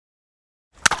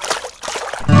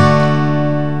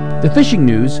The fishing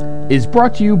news is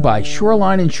brought to you by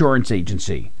Shoreline Insurance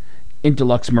Agency,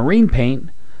 Interlux Marine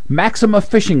Paint, Maxima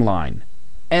Fishing Line,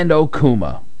 and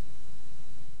Okuma.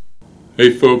 Hey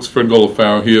folks, Fred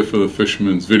Golofaro here for the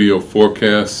Fisherman's video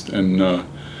forecast, and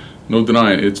no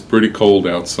denying it's pretty cold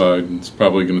outside, and it's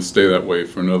probably going to stay that way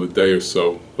for another day or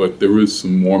so, but there is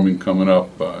some warming coming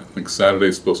up. I think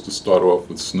Saturday's supposed to start off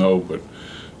with snow, but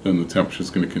then the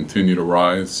temperature's going to continue to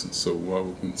rise, so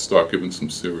we can start giving some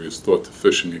serious thought to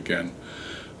fishing again.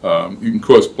 You can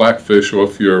cross blackfish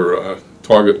off your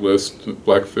target list.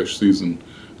 Blackfish season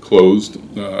closed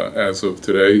as of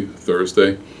today,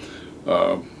 Thursday.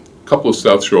 A couple of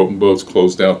South Shore open boats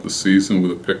closed out the season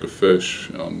with a pick of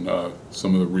fish on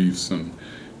some of the reefs and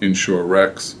inshore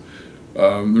wrecks.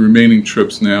 The remaining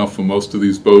trips now for most of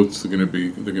these boats are going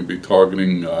to be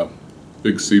targeting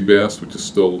big sea bass, which is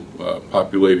still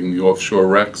populating the offshore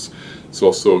wrecks. It's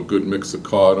also a good mix of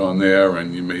cod on there,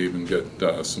 and you may even get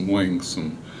some ling,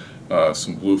 some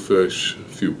bluefish, a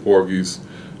few porgies.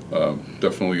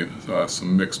 Definitely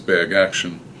some mixed bag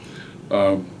action.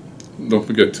 Don't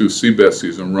forget too, sea bass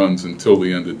season runs until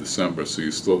the end of December, so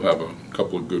you still have a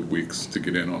couple of good weeks to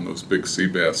get in on those big sea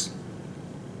bass.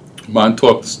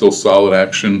 Montauk is still solid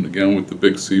action, again with the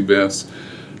big sea bass.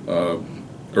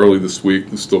 Early this week,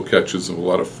 there's still catches of a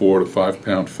lot of 4 to 5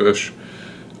 pound fish.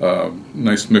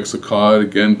 Nice mix of cod.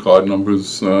 Again, cod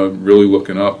numbers really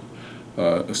looking up,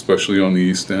 especially on the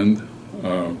east end.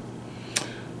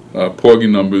 Porgy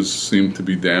numbers seem to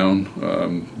be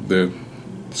down. They're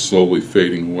slowly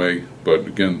fading away, but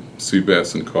again, sea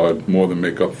bass and cod more than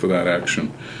make up for that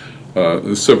action.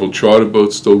 There's several charter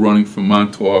boats still running from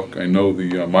Montauk. I know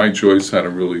the My Joyce had a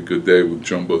really good day with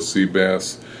jumbo sea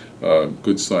bass,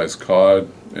 good sized cod,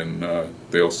 and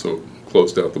they also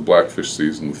closed out the blackfish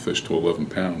season with fish to 11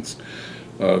 pounds.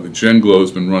 The Gen Glow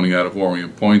has been running out of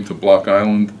Orient Point to Block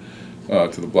Island,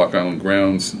 to the Block Island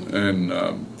grounds, and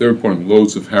they're reporting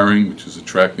loads of herring, which is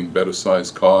attracting better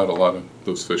sized cod. A lot of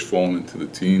those fish falling into the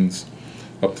teens,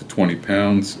 up to 20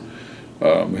 pounds.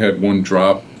 We had one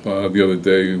drop the other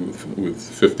day with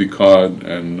 50 cod,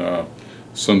 and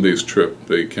Sunday's trip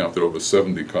they counted over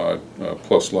 70 cod,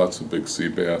 plus lots of big sea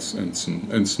bass and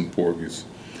some porgies.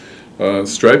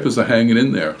 Stripers are hanging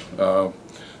in there.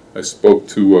 I spoke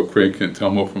to Craig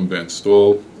Cantelmo from Van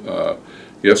Stall.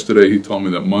 Yesterday he told me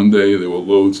that Monday there were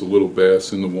loads of little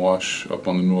bass in the wash up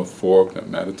on the North Fork, that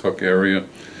Mattatuck area.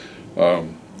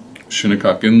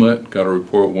 Shinnecock Inlet got a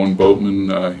report, one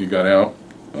boatman, he got out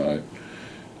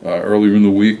earlier in the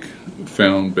week,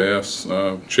 found bass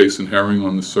chasing herring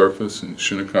on the surface in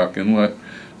Shinnecock Inlet.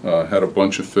 Had a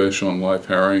bunch of fish on live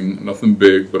herring, nothing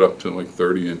big, but up to like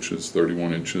 30 inches,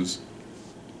 31 inches.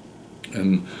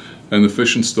 And the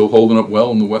fishing's still holding up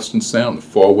well in the Western Sound, the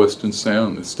far Western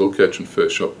Sound. They're still catching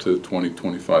fish up to 20,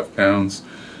 25 pounds,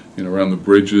 around the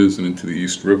bridges and into the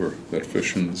East River. That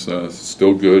fishing's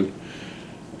still good.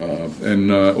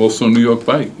 And also New York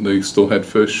Bight, they still had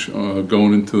fish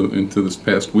going into this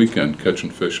past weekend, catching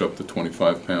fish up to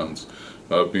 25 pounds,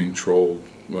 being trolled,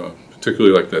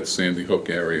 particularly like that Sandy Hook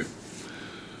area.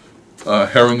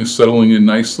 Herring is settling in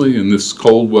nicely, and this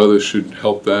cold weather should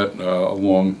help that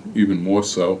along even more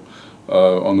so.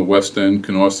 On the west end,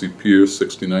 Canarsie Pier,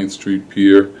 69th Street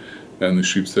Pier, and the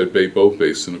Sheepshead Bay Boat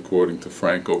Basin, according to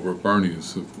Frank over at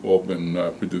Bernie's, have all been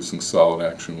producing solid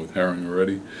action with herring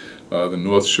already. The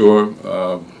North Shore,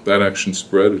 that action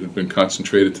spread. It had been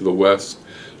concentrated to the west.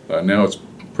 Now it's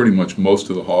pretty much most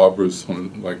of the harbors,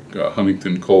 like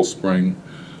Huntington, Cold Spring,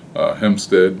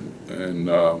 Hempstead, and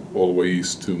all the way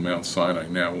east to Mount Sinai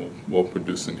now, all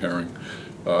producing herring.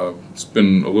 It's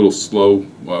been a little slow,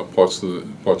 parts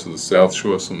of the South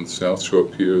Shore, some of the South Shore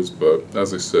piers, but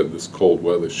as I said, this cold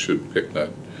weather should pick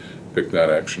that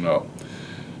action up.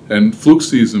 And fluke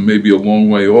season may be a long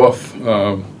way off,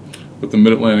 but the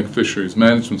Mid-Atlantic Fisheries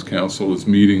Management Council is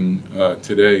meeting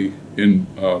today in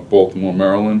Baltimore,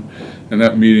 Maryland, and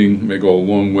that meeting may go a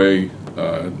long way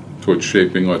towards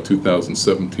shaping our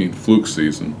 2017 fluke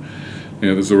season.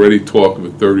 There's already talk of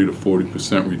a 30 to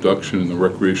 40% reduction in the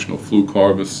recreational fluke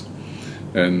harvest.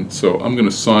 And so I'm going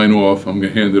to sign off. I'm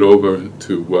going to hand it over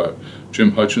to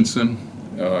Jim Hutchinson.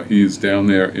 He's down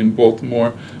there in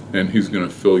Baltimore, and he's going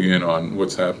to fill you in on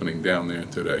what's happening down there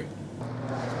today.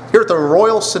 Here at the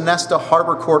Royal Sonesta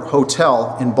Harbor Court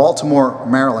Hotel in Baltimore,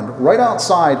 Maryland, right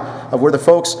outside of where the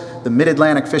folks, the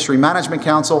Mid-Atlantic Fishery Management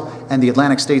Council and the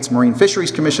Atlantic States Marine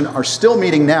Fisheries Commission are still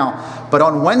meeting now. But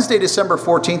on Wednesday, December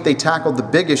 14th, they tackled the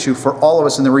big issue for all of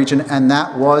us in the region, and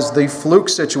that was the fluke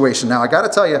situation. Now, I got to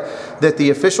tell you that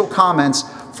the official comments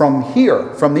from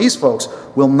here, from these folks,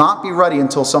 will not be ready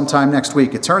until sometime next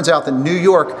week. It turns out that New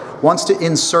York wants to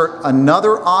insert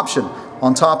another option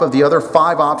on top of the other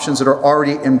 5 options that are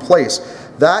already in place.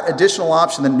 That additional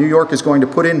option that New York is going to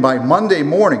put in by Monday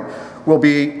morning will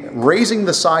be raising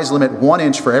the size limit 1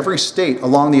 inch for every state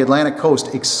along the Atlantic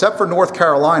coast except for North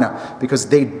Carolina, because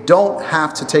they don't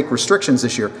have to take restrictions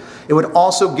this year. It would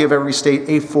also give every state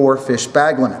a 4-fish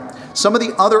bag limit. Some of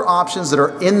the other options that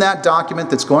are in that document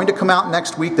that's going to come out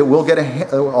next week that we'll get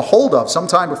a hold of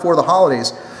sometime before the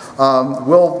holidays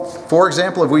will, for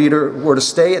example, if we were to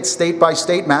stay at state by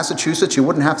state, Massachusetts, you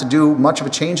wouldn't have to do much of a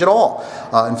change at all.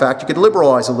 In fact, you could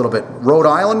liberalize a little bit. Rhode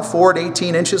Island, 4 at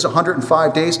 18 inches,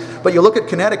 105 days. But you look at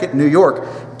Connecticut, New York,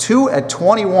 2 at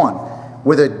 21.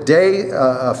 With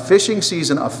a fishing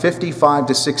season of 55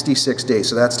 to 66 days,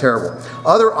 so that's terrible.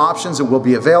 Other options that will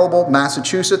be available: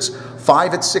 Massachusetts,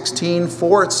 5 at 16,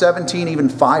 4 at 17, even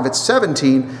 5 at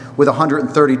 17 with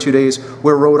 132 days,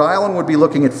 where Rhode Island would be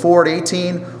looking at 4 at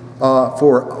 18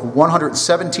 for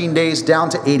 117 days down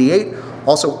to 88,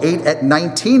 also 8 at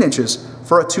 19 inches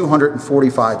for a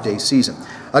 245-day season.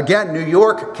 Again, New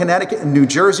York, Connecticut, and New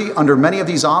Jersey, under many of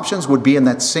these options, would be in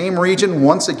that same region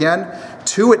once again,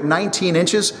 2 at 19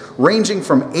 inches, ranging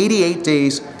from 88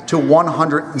 days to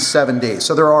 107 days.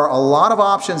 So there are a lot of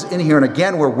options in here, and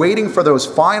again, we're waiting for those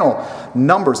final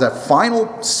numbers, that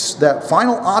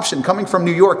final option coming from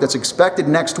New York that's expected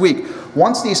next week.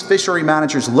 Once these fishery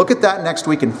managers look at that next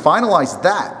week and finalize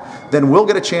that, then we'll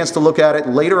get a chance to look at it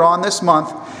later on this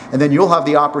month, and then you'll have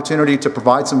the opportunity to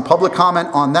provide some public comment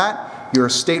on that. Your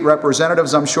state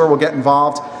representatives, I'm sure, will get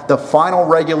involved. The final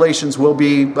regulations will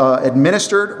be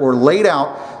administered or laid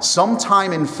out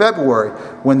sometime in February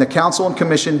when the Council and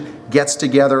Commission gets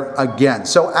together again.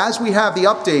 So as we have the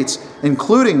updates,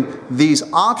 including these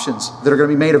options that are going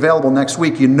to be made available next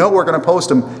week, you know we're going to post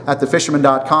them at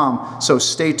thefisherman.com, so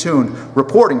stay tuned.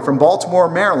 Reporting from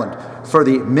Baltimore, Maryland, for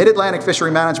the Mid-Atlantic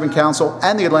Fishery Management Council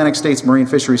and the Atlantic States Marine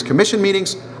Fisheries Commission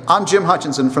meetings, I'm Jim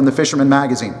Hutchinson from the Fisherman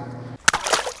Magazine.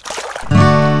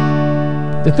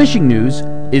 The Fishing News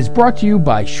is brought to you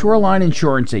by Shoreline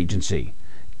Insurance Agency,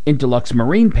 Interlux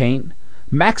Marine Paint,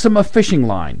 Maxima Fishing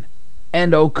Line,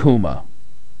 and Okuma.